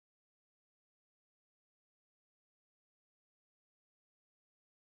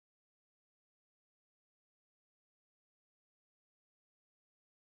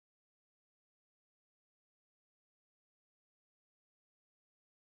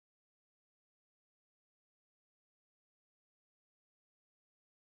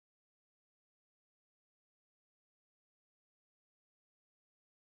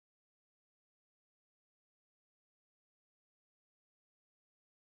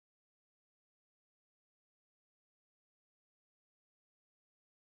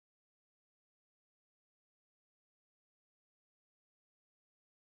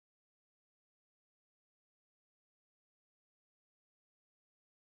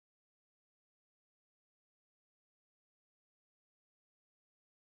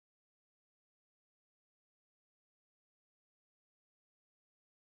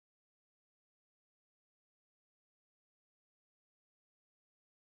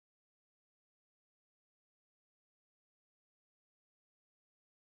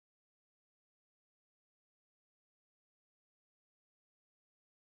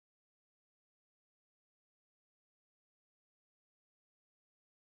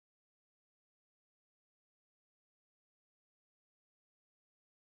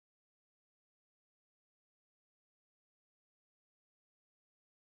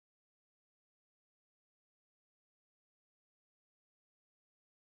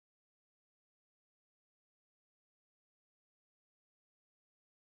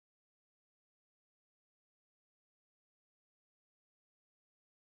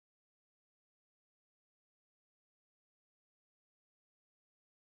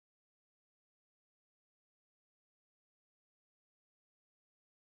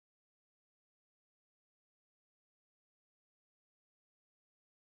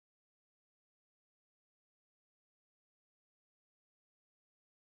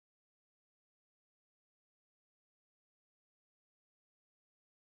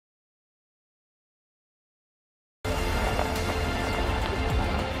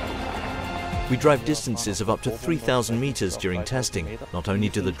We drive distances of up to 3,000 meters during testing. Not only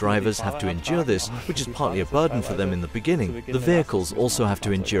do the drivers have to endure this, which is partly a burden for them in the beginning, the vehicles also have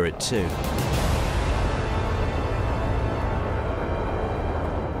to endure it too.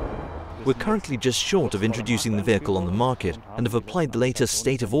 We're currently just short of introducing the vehicle on the market and have applied the latest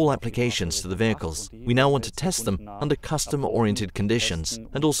state of all applications to the vehicles. We now want to test them under customer-oriented conditions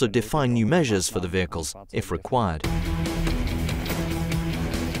and also define new measures for the vehicles, if required.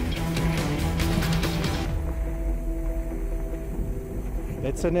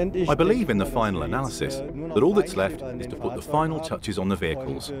 I believe in the final analysis that all that's left is to put the final touches on the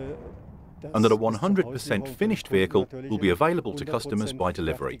vehicles, and that a 100% finished vehicle will be available to customers by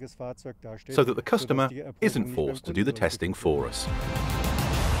delivery, so that the customer isn't forced to do the testing for us.